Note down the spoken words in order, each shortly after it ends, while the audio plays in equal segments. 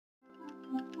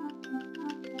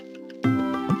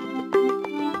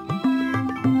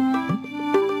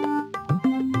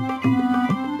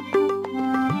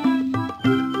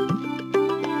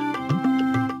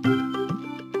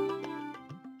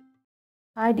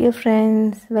Hi dear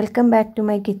friends, welcome back to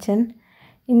my kitchen.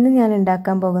 ഇന്ന് ഞാൻ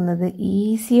ഉണ്ടാക്കാൻ പോകുന്നത്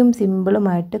ഈസിയും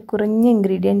സിമ്പിളുമായിട്ട് കുറഞ്ഞ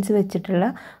ഇൻഗ്രീഡിയൻസ് വെച്ചിട്ടുള്ള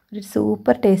ഒരു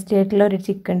സൂപ്പർ ടേസ്റ്റി ആയിട്ടുള്ള ഒരു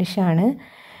ചിക്കൻ ഡിഷാണ്.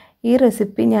 ഈ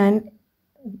റെസിപ്പി ഞാൻ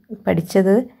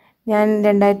പഠിച്ചത്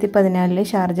 2014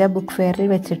 ഷാർജ ബുക്ക് ഫെയറിൽ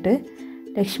വെച്ചിട്ട്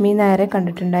ലക്ഷ്മി നായരെ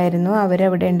കണ്ടിട്ടുണ്ടായിരുന്നു.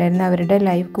 അവരവിടെ ഉണ്ടായിരുന്നു, അവരുടെ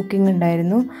ലൈവ് കുക്കിംഗ്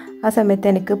ഉണ്ടായിരുന്നു. ആ സമയത്ത്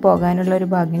എനിക്ക് പോകാനുള്ള ഒരു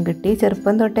ഭാഗ്യം കിട്ടി.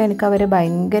 ചെറുപ്പം തൊട്ടേ എനിക്ക് അവരെ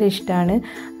ഭയങ്കര ഇഷ്ടമാണ്.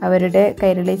 അവരുടെ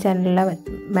കൈരളി ചാനലിലുള്ള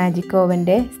മാജിക്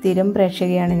ഓവൻ്റെ സ്ഥിരം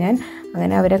പ്രേക്ഷകയാണ് ഞാൻ.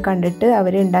 അങ്ങനെ അവരെ കണ്ടിട്ട്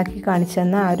അവർ ഉണ്ടാക്കി കാണിച്ചു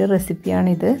തന്ന ആ ഒരു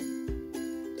റെസിപ്പിയാണിത്.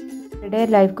 അവരുടെ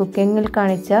ലൈവ് കുക്കിങ്ങിൽ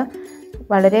കാണിച്ച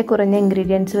വളരെ കുറഞ്ഞ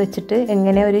ഇൻഗ്രീഡിയൻസ് വെച്ചിട്ട്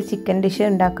എങ്ങനെ ഒരു ചിക്കൻ ഡിഷ്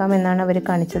ഉണ്ടാക്കാമെന്നാണ് അവർ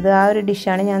കാണിച്ചത്. ആ ഒരു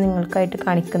ഡിഷാണ് ഞാൻ നിങ്ങൾക്കായിട്ട്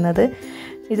കാണിക്കുന്നത്.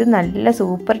 ഇത് നല്ല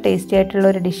സൂപ്പർ ടേസ്റ്റി ആയിട്ടുള്ള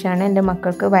ഒരു ഡിഷാണ്. എൻ്റെ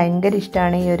മക്കൾക്ക് ഭയങ്കര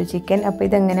ഇഷ്ടമാണ് ഈ ഒരു ചിക്കൻ. അപ്പോൾ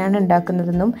ഇതെങ്ങനെയാണ്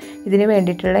ഉണ്ടാക്കുന്നതെന്നും ഇതിന്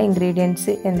വേണ്ടിയിട്ടുള്ള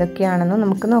ഇൻഗ്രീഡിയൻസ് എന്തൊക്കെയാണെന്നും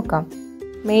നമുക്ക് നോക്കാം.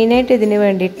 മെയിനായിട്ട് ഇതിന്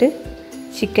വേണ്ടിയിട്ട്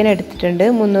ചിക്കൻ എടുത്തിട്ടുണ്ട്,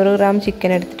 300 ഗ്രാം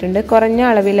ചിക്കൻ എടുത്തിട്ടുണ്ട്. കുറഞ്ഞ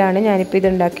അളവിലാണ് ഞാനിപ്പോൾ ഇത്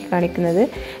ഉണ്ടാക്കി കാണിക്കുന്നത്.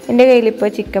 എൻ്റെ കയ്യിലിപ്പോൾ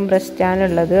ചിക്കൻ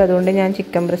ബ്രസ്റ്റാണുള്ളത്, അതുകൊണ്ട് ഞാൻ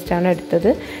ചിക്കൻ ബ്രസ്റ്റാണ്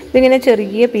എടുത്തത്. ഇതിങ്ങനെ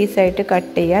ചെറിയ പീസായിട്ട്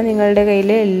കട്ട് ചെയ്യുക. നിങ്ങളുടെ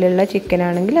കയ്യിൽ എല്ലുള്ള ചിക്കൻ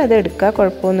ആണെങ്കിൽ അത് എടുക്കുക,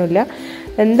 കുഴപ്പമൊന്നുമില്ല.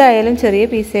 എന്തായാലും ചെറിയ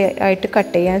പീസ് ആയിട്ട്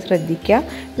കട്ട് ചെയ്യാൻ ശ്രദ്ധിക്കുക.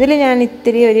 ഇതിൽ ഞാൻ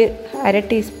ഇത്തിരി ഒരു 1/2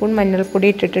 ടീസ്പൂൺ മഞ്ഞൾപ്പൊടി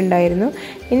ഇട്ടിട്ടുണ്ടായിരുന്നു.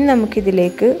 ഇനി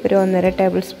നമുക്കിതിലേക്ക് ഒരു 1.5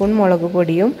 ടേബിൾ സ്പൂൺ മുളക്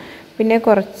പൊടിയും പിന്നെ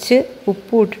കുറച്ച്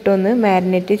ഉപ്പും ഇട്ടിട്ടൊന്ന്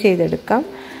മാരിനേറ്റ് ചെയ്തെടുക്കാം.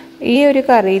 ഈ ഒരു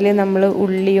കറിയിൽ നമ്മൾ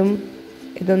ഉള്ളിയും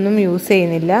ഇതൊന്നും യൂസ്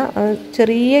ചെയ്യുന്നില്ല,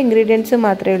 ചെറിയ ഇൻഗ്രീഡിയൻസ്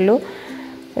മാത്രമേ ഉള്ളൂ.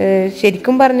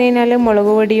 ശരിക്കും പറഞ്ഞു കഴിഞ്ഞാൽ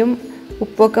മുളക് പൊടിയും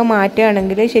ഉപ്പൊക്കെ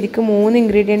മാറ്റുകയാണെങ്കിൽ ശരിക്കും 3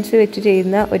 ഇൻഗ്രീഡിയൻസ് വെച്ച്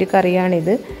ചെയ്യുന്ന ഒരു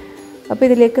കറിയാണിത്. അപ്പോൾ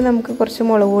ഇതിലേക്ക് നമുക്ക് കുറച്ച്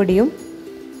മുളക് പൊടിയും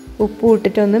ഉപ്പും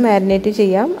ഇട്ടിട്ടൊന്ന് മാരിനേറ്റ്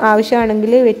ചെയ്യാം.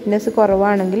 ആവശ്യമാണെങ്കിൽ വെറ്റ്നെസ്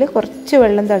കുറവാണെങ്കിൽ കുറച്ച്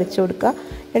വെള്ളം തളിച്ച് കൊടുക്കുക.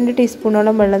 2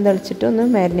 ടീസ്പൂണോളം വെള്ളം തളിച്ചിട്ട് ഒന്ന്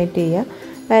മാരിനേറ്റ് ചെയ്യുക.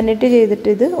 മാരിനേറ്റ് ചെയ്തിട്ട്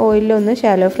ഇത് ഓയിലൊന്ന്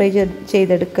ഷാലോ ഫ്രൈ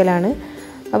ചെയ്തെടുക്കലാണ്.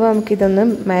 അപ്പോൾ നമുക്കിതൊന്ന്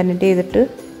മാരിനേറ്റ് ചെയ്തിട്ട്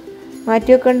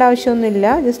മാറ്റി വെക്കേണ്ട ആവശ്യമൊന്നുമില്ല.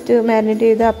 ജസ്റ്റ് മാരിനേറ്റ്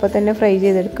ചെയ്ത് അപ്പോൾ തന്നെ ഫ്രൈ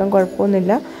ചെയ്തെടുക്കാം,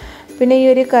 കുഴപ്പമൊന്നുമില്ല. പിന്നെ ഈ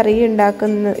ഒരു കറി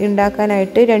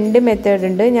ഉണ്ടാക്കാനായിട്ട് 2 മെത്തേഡ്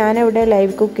ഉണ്ട്. ഞാനവിടെ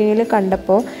ലൈവ് കുക്കിങ്ങിൽ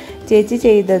കണ്ടപ്പോൾ ചേച്ചി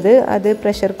ചെയ്തത് അത്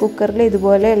പ്രഷർ കുക്കറിൽ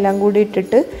ഇതുപോലെ എല്ലാം കൂടി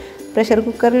ഇട്ടിട്ട് പ്രഷർ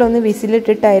കുക്കറിൽ ഒന്ന്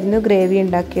വിസിലിട്ടിട്ടായിരുന്നു ഗ്രേവി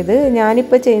ഉണ്ടാക്കിയത്.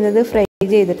 ഞാനിപ്പോൾ ചെയ്യുന്നത് ഫ്രൈ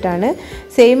ചെയ്തിട്ടാണ്.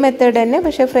 സെയിം മെത്തേഡ് തന്നെ,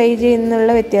 പക്ഷേ ഫ്രൈ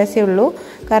ചെയ്യുന്നുള്ള വ്യത്യാസമേ ഉള്ളൂ.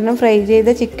 കാരണം ഫ്രൈ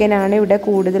ചെയ്ത ചിക്കനാണ് ഇവിടെ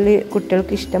കൂടുതൽ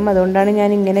കുട്ടികൾക്ക് ഇഷ്ടം, അതുകൊണ്ടാണ് ഞാൻ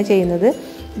ഇങ്ങനെ ചെയ്യുന്നത്.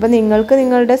 അപ്പോൾ നിങ്ങൾക്ക്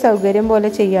നിങ്ങളുടെ സൗകര്യം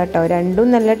പോലെ ചെയ്യാം കേട്ടോ. രണ്ടും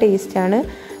നല്ല ടേസ്റ്റാണ്.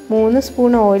 3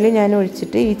 സ്പൂൺ ഓയിൽ ഞാൻ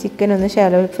ഒഴിച്ചിട്ട് ഈ ചിക്കൻ ഒന്ന്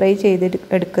ഷാലോ ഫ്രൈ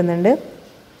എടുക്കുന്നുണ്ട്.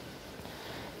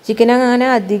 ചിക്കൻ അങ്ങനെ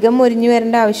അധികം മുരിഞ്ഞു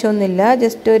വരേണ്ട ആവശ്യമൊന്നുമില്ല.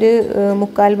 ജസ്റ്റ് ഒരു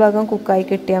 3/4 ഭാഗം കുക്കായി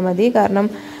കിട്ടിയാൽ മതി. കാരണം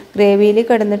ഗ്രേവിയിൽ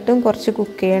കിടന്നിട്ടും കുറച്ച്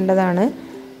കുക്ക് ചെയ്യേണ്ടതാണ്.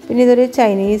 പിന്നെ ഇതൊരു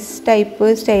ചൈനീസ് ടൈപ്പ്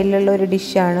സ്റ്റൈലിലുള്ള ഒരു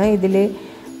ഡിഷാണ്. ഇതിൽ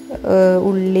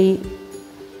ഉള്ളി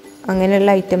അങ്ങനെയുള്ള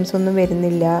ഐറ്റംസ് ഒന്നും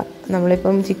വരുന്നില്ല.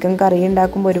 നമ്മളിപ്പം ചിക്കൻ കറി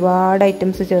ഉണ്ടാക്കുമ്പോൾ ഒരുപാട്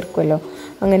ഐറ്റംസ് ചേർക്കുമല്ലോ,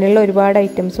 അങ്ങനെയുള്ള ഒരുപാട്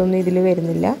ഐറ്റംസ് ഒന്നും ഇതിൽ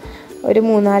വരുന്നില്ല. ഒരു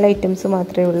 3-4 ഐറ്റംസ്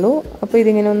മാത്രമേ ഉള്ളൂ. അപ്പോൾ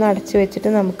ഇതിങ്ങനെ ഒന്ന് അടച്ച് വെച്ചിട്ട്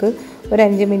നമുക്ക് ഒരു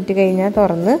 5 മിനിറ്റ് കഴിഞ്ഞാൽ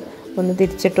തുറന്ന് ഒന്ന്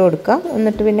തിരിച്ചിട്ട് കൊടുക്കാം.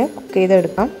 എന്നിട്ട് പിന്നെ കുക്ക്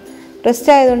ചെയ്തെടുക്കാം. റെസ്റ്റ്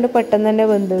ആയതുകൊണ്ട് പെട്ടെന്ന് തന്നെ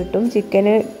വെന്ത് കിട്ടും.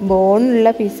 ചിക്കന്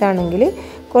ബോണുള്ള പീസാണെങ്കിൽ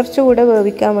കുറച്ചുകൂടെ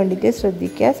വേവിക്കാൻ വേണ്ടിയിട്ട്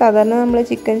ശ്രദ്ധിക്കുക. സാധാരണ നമ്മൾ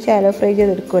ചിക്കൻ ഷാലോ ഫ്രൈ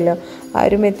ചെയ്തെടുക്കുമല്ലോ, ആ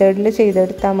ഒരു മെത്തേഡിൽ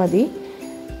ചെയ്തെടുത്താൽ മതി.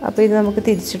 അപ്പോൾ ഇത് നമുക്ക്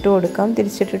തിരിച്ചിട്ട് കൊടുക്കാം.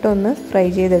 തിരിച്ചിട്ടിട്ട് ഒന്ന് ഫ്രൈ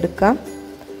ചെയ്തെടുക്കാം.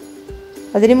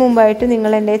 അതിന് മുമ്പായിട്ട്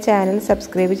നിങ്ങൾ എൻ്റെ ചാനൽ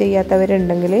സബ്സ്ക്രൈബ്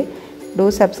ചെയ്യാത്തവരുണ്ടെങ്കിൽ ഡു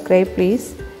സബ്സ്ക്രൈബ്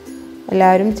പ്ലീസ്.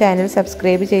 എല്ലാവരും ചാനൽ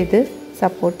സബ്സ്ക്രൈബ് ചെയ്ത്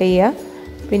സപ്പോർട്ട് ചെയ്യുക.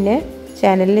 പിന്നെ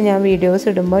ചാനലിൽ ഞാൻ വീഡിയോസ്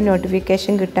ഇടുമ്പോൾ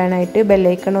നോട്ടിഫിക്കേഷൻ കിട്ടാനായിട്ട്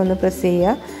ബെല്ലൈക്കൺ ഒന്ന് പ്രസ്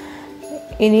ചെയ്യുക.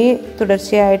 ഇനി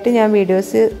തുടർച്ചയായിട്ട് ഞാൻ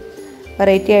വീഡിയോസ്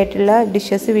വെറൈറ്റി ആയിട്ടുള്ള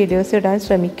ഡിഷസ് വീഡിയോസ് ഇടാൻ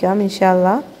ശ്രമിക്കാം ഇൻഷാ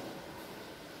അല്ലാ.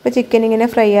 ഇപ്പോൾ ചിക്കൻ ഇങ്ങനെ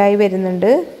ഫ്രൈ ആയി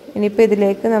വരുന്നുണ്ട്. ഇനിയിപ്പോൾ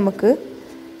ഇതിലേക്ക് നമുക്ക്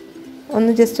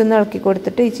ഒന്ന് ജസ്റ്റ് ഒന്ന് ഇളക്കി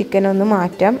കൊടുത്തിട്ട് ഈ ചിക്കൻ ഒന്ന്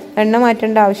മാറ്റാം. എണ്ണ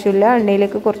മാറ്റേണ്ട ആവശ്യമില്ല.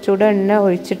 എണ്ണയിലേക്ക് കുറച്ചുകൂടെ എണ്ണ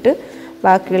ഒഴിച്ചിട്ട്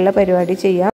ബാക്കിയുള്ള പരിപാടി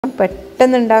ചെയ്യാം.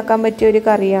 പെട്ടെന്ന് ഉണ്ടാക്കാൻ പറ്റിയ ഒരു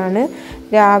കറിയാണ്.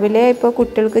 രാവിലെ ഇപ്പോൾ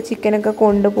കുട്ടികൾക്ക് ചിക്കനൊക്കെ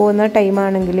കൊണ്ടുപോകുന്ന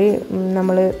ടൈമാണെങ്കിൽ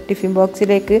നമ്മൾ ടിഫിൻ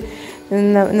ബോക്സിലേക്ക്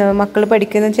മക്കൾ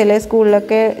പഠിക്കുന്ന ചില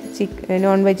സ്കൂളിലൊക്കെ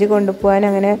നോൺ വെജ് കൊണ്ടുപോകാൻ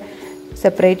അങ്ങനെ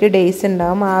സെപ്പറേറ്റ് ഡേയ്സ്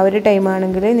ഉണ്ടാകും. ആ ഒരു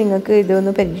ടൈമാണെങ്കിൽ നിങ്ങൾക്ക്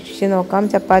ഇതൊന്ന് പരീക്ഷിച്ച് നോക്കാം.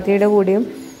 ചപ്പാത്തിയുടെ കൂടെയും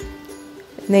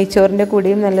നെയ്ച്ചോറിൻ്റെ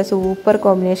കൂടെയും നല്ല സൂപ്പർ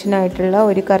കോമ്പിനേഷൻ ആയിട്ടുള്ള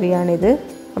ഒരു കറിയാണിത്.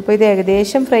 അപ്പോൾ ഇത്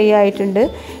ഏകദേശം ഫ്രൈ ആയിട്ടുണ്ട്.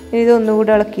 ഇനി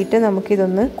ഇതൊന്നുകൂടെ ഇളക്കിയിട്ട്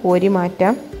നമുക്കിതൊന്ന് കോരി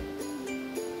മാറ്റാം.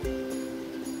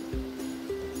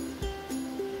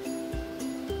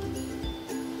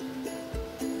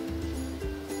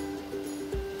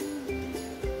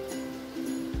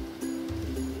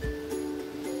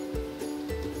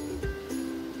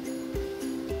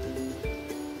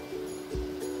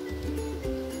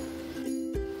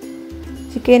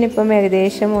 ചിക്കൻ ഇപ്പം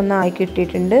ഏകദേശം ഒന്ന് ആയി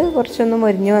കിട്ടിയിട്ടുണ്ട്. കുറച്ചൊന്ന്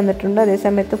മൊരിഞ്ഞ് വന്നിട്ടുണ്ട്. അതേ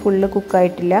സമയത്ത് ഫുള്ള്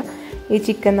കുക്കായിട്ടില്ല. ഈ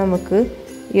ചിക്കൻ നമുക്ക്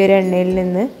ഈ ഒരു എണ്ണയിൽ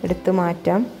നിന്ന് എടുത്ത്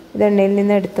മാറ്റാം. ഇത് എണ്ണയിൽ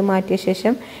നിന്ന് എടുത്ത് മാറ്റിയ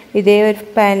ശേഷം ഇതേ ഒരു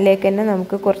പാനിലേക്ക് തന്നെ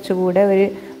നമുക്ക് കുറച്ചുകൂടെ ഒരു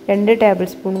 2 ടേബിൾ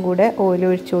സ്പൂൺ കൂടെ ഓയിൽ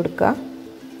ഒഴിച്ചു കൊടുക്കുക.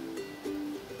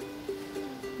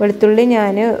 വെളുത്തുള്ളി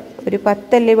ഞാൻ ഒരു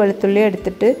 10 അല്ലി വെളുത്തുള്ളി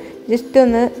എടുത്തിട്ട് ജസ്റ്റ്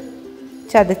ഒന്ന്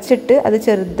ചതച്ചിട്ട് അത്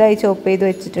ചെറുതായി ചോപ്പ് ചെയ്ത്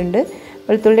വെച്ചിട്ടുണ്ട്.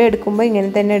 വെളുത്തുള്ളി എടുക്കുമ്പോൾ ഇങ്ങനെ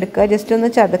തന്നെ എടുക്കുക. ജസ്റ്റ് ഒന്ന്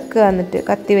ചതക്കുക, എന്നിട്ട്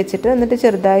കത്തി വെച്ചിട്ട് എന്നിട്ട്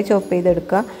ചെറുതായി ചോപ്പ്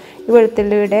ചെയ്തെടുക്കുക. ഈ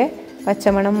വെളുത്തുള്ളിയുടെ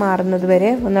പച്ചമണം മാറുന്നത് വരെ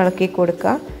ഒന്ന് ഇളക്കി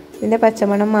കൊടുക്കുക. ഇതിൻ്റെ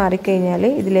പച്ചമണം മാറിക്കഴിഞ്ഞാൽ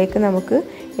ഇതിലേക്ക് നമുക്ക്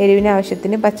എരിവിന്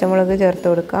ആവശ്യത്തിന് പച്ചമുളക് ചേർത്ത്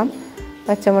കൊടുക്കാം.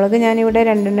 പച്ചമുളക് ഞാനിവിടെ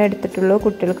 2 എടുത്തിട്ടുള്ളൂ.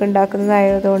 കുട്ടികൾക്ക്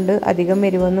ഉണ്ടാക്കുന്നതായതുകൊണ്ട് അധികം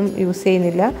എരിവൊന്നും യൂസ്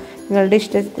ചെയ്യുന്നില്ല. നിങ്ങളുടെ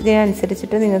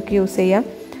ഇഷ്ടത്തിനനുസരിച്ചിട്ട് നിങ്ങൾക്ക് യൂസ് ചെയ്യാം.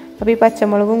 അപ്പോൾ ഈ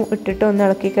പച്ചമുളകും ഇട്ടിട്ട് ഒന്ന്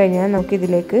ഇളക്കി കഴിഞ്ഞാൽ നമുക്ക്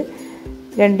ഇതിലേക്ക്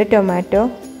 2 ടൊമാറ്റോ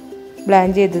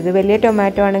ബ്ലാൻഡ് ചെയ്തത്, വലിയ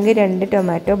ടൊമാറ്റോ ആണെങ്കിൽ 2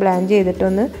 ടൊമാറ്റോ ബ്ലാൻഡ്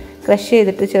ചെയ്തിട്ടൊന്ന് ക്രഷ്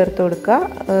ചെയ്തിട്ട് ചേർത്ത് കൊടുക്കുക.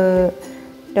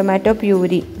 ടൊമാറ്റോ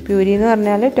പ്യൂരി എന്ന്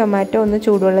പറഞ്ഞാൽ ടൊമാറ്റോ ഒന്ന്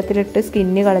ചൂടുവെള്ളത്തിലിട്ട്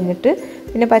സ്കിന്ന് കളഞ്ഞിട്ട്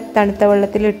പിന്നെ തണുത്ത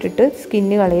വെള്ളത്തിലിട്ടിട്ട്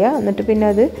സ്കിന്ന് കളയുക. എന്നിട്ട് പിന്നെ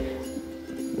അത്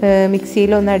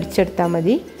മിക്സിയിലൊന്ന് അടിച്ചെടുത്താൽ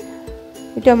മതി.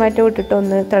 ഈ ടൊമാറ്റോ ഇട്ടിട്ട്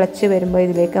ഒന്ന് തിളച്ച് വരുമ്പോൾ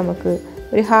ഇതിലേക്ക് നമുക്ക്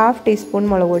ഒരു 1/2 ടീസ്പൂൺ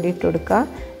മുളക് പൊടി ഇട്ട് കൊടുക്കുക.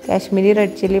 കാശ്മീരി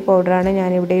റെഡ് ചില്ലി പൗഡറാണ്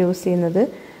ഞാനിവിടെ യൂസ് ചെയ്യുന്നത്.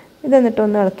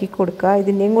 ഇതെന്നിട്ടൊന്ന് ഇളക്കി കൊടുക്കുക.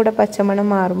 ഇതിൻ്റെയും കൂടെ പച്ചമണം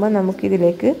മാറുമ്പോൾ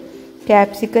നമുക്കിതിലേക്ക്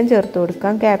ക്യാപ്സിക്കം ചേർത്ത്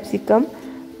കൊടുക്കാം. ക്യാപ്സിക്കം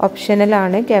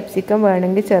ഓപ്ഷണലാണ്, ക്യാപ്സിക്കം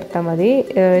വേണമെങ്കിൽ ചേർത്താൽ മതി.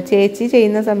 ചേച്ചി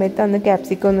ചെയ്യുന്ന സമയത്ത് അന്ന്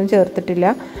ക്യാപ്സിക്കം ഒന്നും ചേർത്തിട്ടില്ല,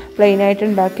 പ്ലെയിനായിട്ട്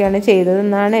ഉണ്ടാക്കിയാണ്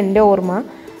ചെയ്തതെന്നാണ് എൻ്റെ ഓർമ്മ.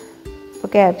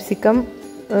 അപ്പോൾ ക്യാപ്സിക്കം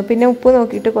പിന്നെ ഉപ്പ്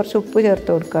നോക്കിയിട്ട് കുറച്ച് ഉപ്പ് ചേർത്ത്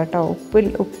കൊടുക്കുക കേട്ടോ.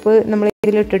 ഉപ്പ് നമ്മൾ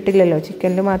ഇതിലിട്ടിട്ടില്ലല്ലോ,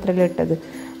 ചിക്കനിൽ മാത്രമല്ല ഇട്ടത്.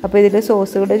 അപ്പോൾ ഇതിൽ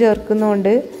സോസ് കൂടെ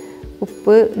ചേർക്കുന്നതുകൊണ്ട്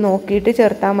ഉപ്പ് നോക്കിയിട്ട്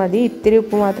ചേർത്താൽ മതി. ഇത്തിരി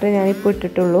ഉപ്പ് മാത്രമേ ഞാനിപ്പോൾ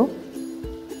ഇട്ടിട്ടുള്ളൂ.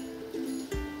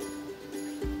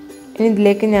 ഇനി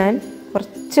ഇതിലേക്ക് ഞാൻ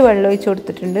കുറച്ച് വെള്ളം ഒഴിച്ച്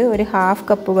കൊടുത്തിട്ടുണ്ട്, ഒരു 1/2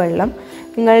 കപ്പ് വെള്ളം.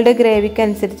 നിങ്ങളുടെ ഗ്രേവിക്ക്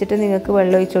അനുസരിച്ചിട്ട് നിങ്ങൾക്ക്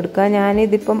വെള്ളം ഒഴിച്ച് കൊടുക്കുക.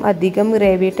 ഞാനിതിപ്പം അധികം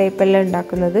ഗ്രേവി ടൈപ്പെല്ലാം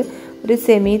ഉണ്ടാക്കുന്നത്, ഒരു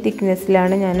സെമി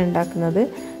തിക്നെസ്സിലാണ് ഞാൻ ഉണ്ടാക്കുന്നത്.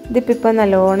 ഇതിപ്പോൾ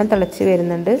നല്ലോണം തിളച്ച്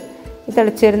വരുന്നുണ്ട്. ഈ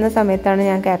തിളച്ച് വരുന്ന സമയത്താണ്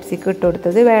ഞാൻ ക്യാപ്സിക്കം ഇട്ട്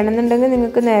കൊടുത്തത്. വേണമെന്നുണ്ടെങ്കിൽ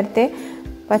നിങ്ങൾക്ക് നേരത്തെ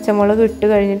പച്ചമുളക് ഇട്ട്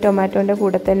കഴിഞ്ഞ് ടൊമാറ്റോൻ്റെ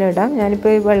കൂടെ തന്നെ ഇടാം.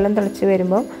 ഞാനിപ്പോൾ ഈ വെള്ളം തിളച്ച്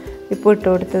വരുമ്പോൾ ഇപ്പോൾ ഇട്ട്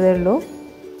കൊടുത്തതേ ഉള്ളൂ.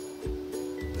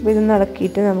 അപ്പോൾ ഇതൊന്ന്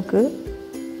ഇളക്കിയിട്ട് നമുക്ക്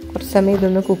കുറച്ച് സമയം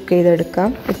ഇതൊന്ന് കുക്ക് ചെയ്തെടുക്കാം.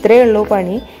 ഇത്രയേ ഉള്ളൂ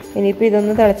പണി. ഇനിയിപ്പോൾ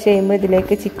ഇതൊന്ന് തിളച്ച് കഴിയുമ്പോൾ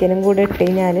ഇതിലേക്ക് ചിക്കനും കൂടെ ഇട്ട്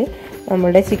കഴിഞ്ഞാൽ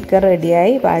നമ്മുടെ ചിക്കൻ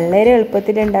റെഡിയായി. വളരെ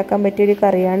എളുപ്പത്തിൽ ഉണ്ടാക്കാൻ പറ്റിയൊരു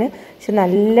കറിയാണ്, പക്ഷെ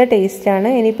നല്ല ടേസ്റ്റാണ്.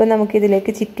 ഇനിയിപ്പോൾ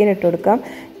നമുക്കിതിലേക്ക് ചിക്കൻ ഇട്ട് കൊടുക്കാം.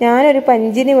 ഞാനൊരു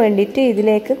പഞ്ചിന് വേണ്ടിയിട്ട്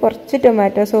ഇതിലേക്ക് കുറച്ച്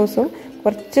ടൊമാറ്റോ സോസും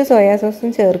കുറച്ച് സോയാ സോസും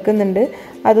ചേർക്കുന്നുണ്ട്.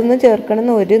 അതൊന്നും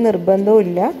ചേർക്കണമെന്ന് ഒരു നിർബന്ധവും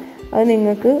ഇല്ല, അത്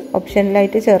നിങ്ങൾക്ക്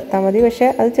ഓപ്ഷനിലായിട്ട് ചേർത്താൽ മതി. പക്ഷേ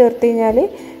അത് ചേർത്ത് കഴിഞ്ഞാൽ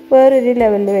വേറൊരു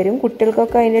ലെവലിൽ വരും.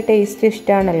 കുട്ടികൾക്കൊക്കെ അതിൻ്റെ ടേസ്റ്റ്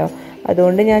ഇഷ്ടമാണല്ലോ,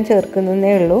 അതുകൊണ്ട് ഞാൻ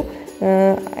ചേർക്കുന്നതേ ഉള്ളൂ.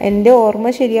 എൻ്റെ ഓർമ്മ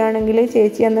ശരിയാണെങ്കിൽ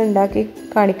ചേച്ചി അന്ന് ഉണ്ടാക്കി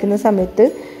കാണിക്കുന്ന സമയത്ത്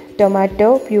ടൊമാറ്റോ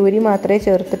പ്യൂരി മാത്രമേ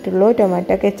ചേർത്തിട്ടുള്ളൂ,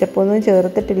 ടൊമാറ്റോ കെച്ചപ്പൊന്നും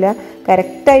ചേർത്തിട്ടില്ല.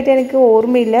 കറക്റ്റായിട്ട് എനിക്ക്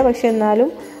ഓർമ്മയില്ല, പക്ഷെ എന്നാലും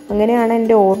അങ്ങനെയാണ്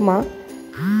എൻ്റെ ഓർമ്മ.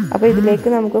 അപ്പോൾ ഇതിലേക്ക്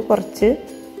നമുക്ക് കുറച്ച്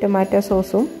ടൊമാറ്റോ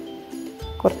സോസും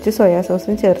കുറച്ച് സോയാ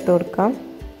സോസും ചേർത്ത് കൊടുക്കാം.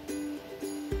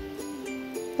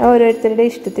 ഓരോരുത്തരുടെ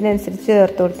ഇഷ്ടത്തിനനുസരിച്ച്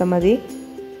ചേർത്ത് കൊടുത്താൽ മതി.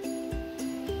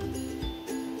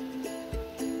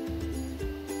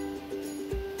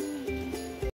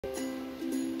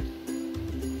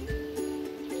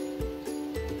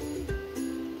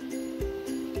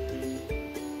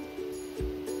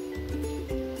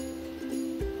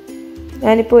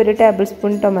 ഞാനിപ്പോൾ 1 ടേബിൾ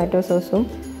സ്പൂൺ ടൊമാറ്റോ സോസും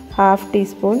 1/2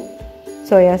 ടീസ്പൂൺ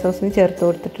സോയാ സോസും ചേർത്ത്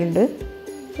കൊടുത്തിട്ടുണ്ട്.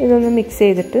 ഇതൊന്ന് മിക്സ്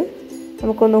ചെയ്തിട്ട്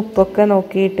നമുക്കൊന്ന് ഉപ്പൊക്കെ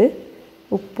നോക്കിയിട്ട്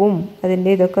ഉപ്പും അതിൻ്റെ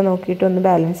ഇതൊക്കെ നോക്കിയിട്ട് ഒന്ന്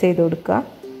ബാലൻസ് ചെയ്ത് കൊടുക്കുക.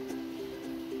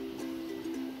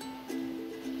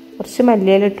 കുറച്ച്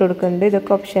മല്ലിയില ഇട്ട് കൊടുക്കുന്നുണ്ട്.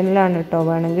 ഇതൊക്കെ ഓപ്ഷനിലാണ് കേട്ടോ,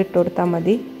 വേണമെങ്കിൽ ഇട്ട് കൊടുത്താൽ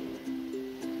മതി.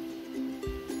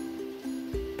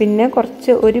 പിന്നെ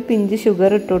കുറച്ച് ഒരു പിഞ്ച്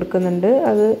ഷുഗർ ഇട്ട് കൊടുക്കുന്നുണ്ട്,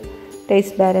 അത്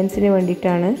ടേസ്റ്റ് ബാലൻസിന്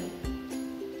വേണ്ടിയിട്ടാണ്.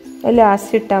 അത്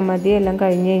ലാസ്റ്റ് ഇട്ടാൽ മതി, എല്ലാം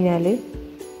കഴിഞ്ഞ് കഴിഞ്ഞാൽ.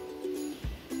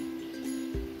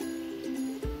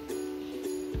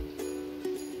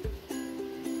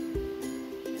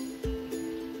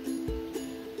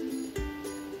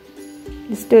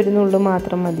 ജസ്റ്റ് ഒരു നുള്ളു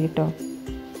മാത്രം മതി കേട്ടോ.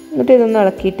 എന്നിട്ട് ഇതൊന്ന്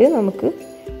ഇളക്കിയിട്ട് നമുക്ക്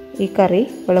ഈ കറി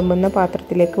വിളമ്പുന്ന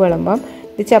പാത്രത്തിലേക്ക് വിളമ്പാം.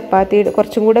 ഇത് ചപ്പാത്തിയുടെ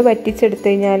കുറച്ചും കൂടെ വറ്റിച്ചെടുത്ത്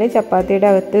കഴിഞ്ഞാൽ ചപ്പാത്തിയുടെ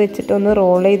അകത്ത് വെച്ചിട്ട് ഒന്ന്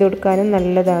റോൾ ചെയ്ത് കൊടുക്കാനും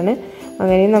നല്ലതാണ്.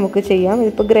 അങ്ങനെയും നമുക്ക് ചെയ്യാം.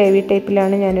 ഇതിപ്പോൾ ഗ്രേവി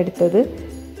ടൈപ്പിലാണ് ഞാൻ എടുത്തത്.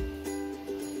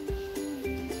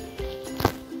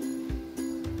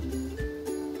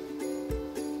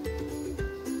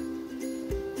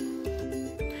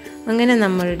 അങ്ങനെ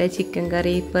നമ്മളുടെ ചിക്കൻ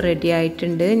കറി ഇപ്പോൾ റെഡി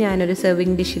ആയിട്ടുണ്ട്. ഞാനൊരു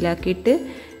സെർവിങ് ഡിഷിലാക്കിയിട്ട്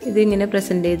ഇതിങ്ങനെ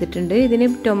പ്രസൻറ്റ് ചെയ്തിട്ടുണ്ട്. ഇതിന്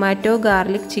ടൊമാറ്റോ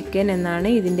ഗാർലിക് ചിക്കൻ എന്നാണ്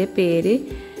ഇതിൻ്റെ പേര്.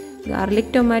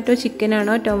 ഗാർലിക് ടൊമാറ്റോ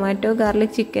ചിക്കനാണോ ടൊമാറ്റോ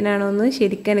ഗാർലിക് ചിക്കനാണോ എന്ന്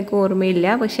ശരിക്കും എനിക്ക്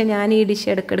ഓർമ്മയില്ല. പക്ഷേ ഞാൻ ഈ ഡിഷ്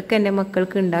ഇടയ്ക്കിടയ്ക്ക് എൻ്റെ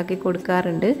മക്കൾക്ക് ഉണ്ടാക്കി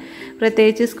കൊടുക്കാറുണ്ട്.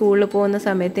 പ്രത്യേകിച്ച് സ്കൂളിൽ പോകുന്ന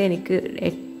സമയത്ത് എനിക്ക്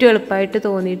ഏറ്റവും എളുപ്പമായിട്ട്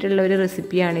തോന്നിയിട്ടുള്ള ഒരു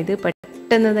റെസിപ്പിയാണിത്.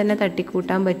 പെട്ടെന്ന് തന്നെ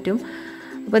തട്ടിക്കൂട്ടാൻ പറ്റും.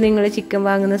 അപ്പോൾ നിങ്ങൾ ചിക്കൻ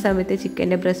വാങ്ങുന്ന സമയത്ത്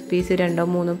ചിക്കൻ്റെ ബ്രസ്റ്റ് പീസ്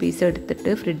 2-3 പീസ്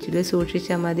എടുത്തിട്ട് ഫ്രിഡ്ജിൽ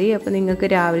സൂക്ഷിച്ചാൽ മതി. അപ്പോൾ നിങ്ങൾക്ക്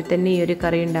രാവിലെ തന്നെ ഈ ഒരു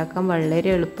കറി ഉണ്ടാക്കാൻ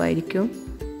വളരെ എളുപ്പമായിരിക്കും.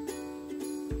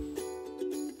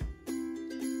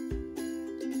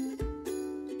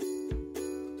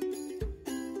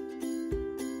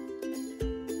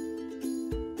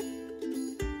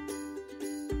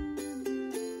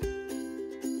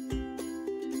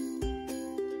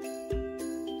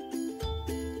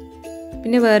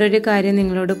 പിന്നെ വേറൊരു കാര്യം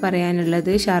നിങ്ങളോട് പറയാനുള്ളത്,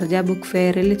 ഷാർജ ബുക്ക്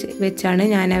ഫെയറിൽ വെച്ചാണ്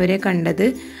ഞാൻ അവരെ കണ്ടത്.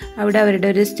 അവിടെ അവരുടെ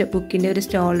ഒരു ബുക്കിൻ്റെ ഒരു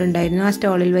സ്റ്റോൾ ഉണ്ടായിരുന്നു. ആ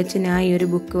സ്റ്റോളിൽ വെച്ച് ഞാൻ ഈ ഒരു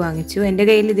ബുക്ക് വാങ്ങിച്ചു. എൻ്റെ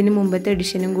കയ്യിൽ ഇതിന് മുമ്പത്തെ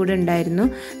എഡിഷനും കൂടെ ഉണ്ടായിരുന്നു.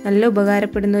 നല്ല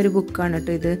ഉപകാരപ്പെടുന്ന ഒരു ബുക്കാണ്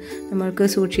കേട്ടോ ഇത്. നമ്മൾക്ക്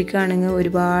സൂക്ഷിക്കുകയാണെങ്കിൽ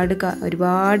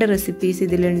ഒരുപാട് റെസിപ്പീസ്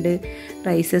ഇതിലുണ്ട്.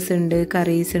 റൈസസ് ഉണ്ട്,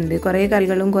 കറീസ് ഉണ്ട്, കുറേ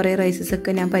കറികളും കുറേ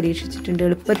റൈസസൊക്കെ ഞാൻ പരീക്ഷിച്ചിട്ടുണ്ട്.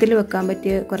 എളുപ്പത്തിൽ വെക്കാൻ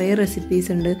പറ്റിയ കുറേ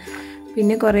റെസിപ്പീസ് ഉണ്ട്.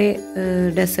 പിന്നെ കുറേ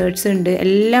ഡെസേർട്ട്സ് ഉണ്ട്.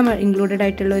 എല്ലാം ഇൻക്ലൂഡഡ്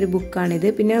ആയിട്ടുള്ള ഒരു ബുക്കാണിത്.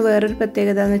 പിന്നെ വേറൊരു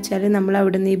പ്രത്യേകത എന്ന് വെച്ചാൽ നമ്മൾ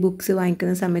അവിടെ നിന്ന് ഈ ബുക്ക്സ്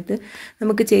വാങ്ങിക്കുന്ന സമയത്ത്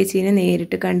നമുക്ക് ചേച്ചീനെ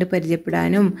നേരിട്ട് കണ്ട്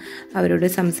പരിചയപ്പെടാനും അവരോട്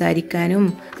സംസാരിക്കാനും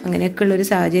അങ്ങനെയൊക്കെയുള്ളൊരു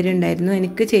സാഹചര്യം ഉണ്ടായിരുന്നു.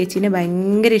 എനിക്ക് ചേച്ചീനെ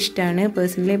ഭയങ്കര ഇഷ്ടമാണ്.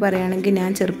 പേഴ്സണലി പറയുകയാണെങ്കിൽ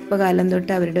ഞാൻ ചെറുപ്പകാലം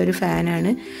തൊട്ട് അവരുടെ ഒരു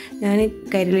ഫാനാണ്. ഞാൻ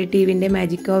കൈരളി ടിവിൻ്റെ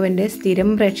മാജിക് ഓവൻ്റെ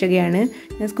സ്ഥിരം പ്രേക്ഷകയാണ്.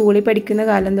 ഞാൻ സ്കൂളിൽ പഠിക്കുന്ന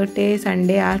കാലം തൊട്ടേ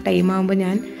സൺഡേ ആ ടൈം ആകുമ്പോൾ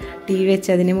ഞാൻ TV വെച്ച്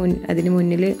അതിന്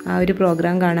മുന്നിൽ ആ ഒരു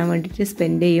പ്രോഗ്രാം കാണാൻ വേണ്ടിയിട്ട്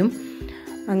സ്പെൻഡ് ചെയ്യും.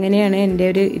 അങ്ങനെയാണ് എൻ്റെ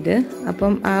ഒരു ഇത്.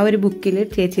 അപ്പം ആ ഒരു ബുക്കിൽ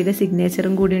ചേച്ചിയുടെ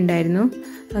സിഗ്നേച്ചറും കൂടി ഉണ്ടായിരുന്നു.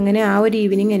 അങ്ങനെ ആ ഒരു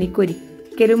ഈവനിങ് എനിക്ക്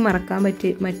ഒരിക്കലും മറക്കാൻ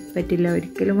പറ്റില്ല.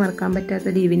 ഒരിക്കലും മറക്കാൻ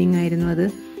പറ്റാത്തൊരു ഈവനിങ് ആയിരുന്നു അത്.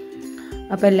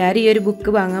 അപ്പോൾ എല്ലാവരും ഈ ഒരു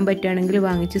ബുക്ക് വാങ്ങാൻ പറ്റുകയാണെങ്കിൽ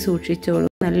വാങ്ങിച്ച് സൂക്ഷിച്ചോളൂ.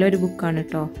 നല്ലൊരു ബുക്കാണ്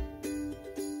കേട്ടോ.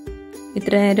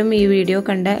 ഇത്ര നേരം ഈ വീഡിയോ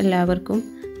കണ്ട എല്ലാവർക്കും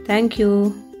താങ്ക് യു.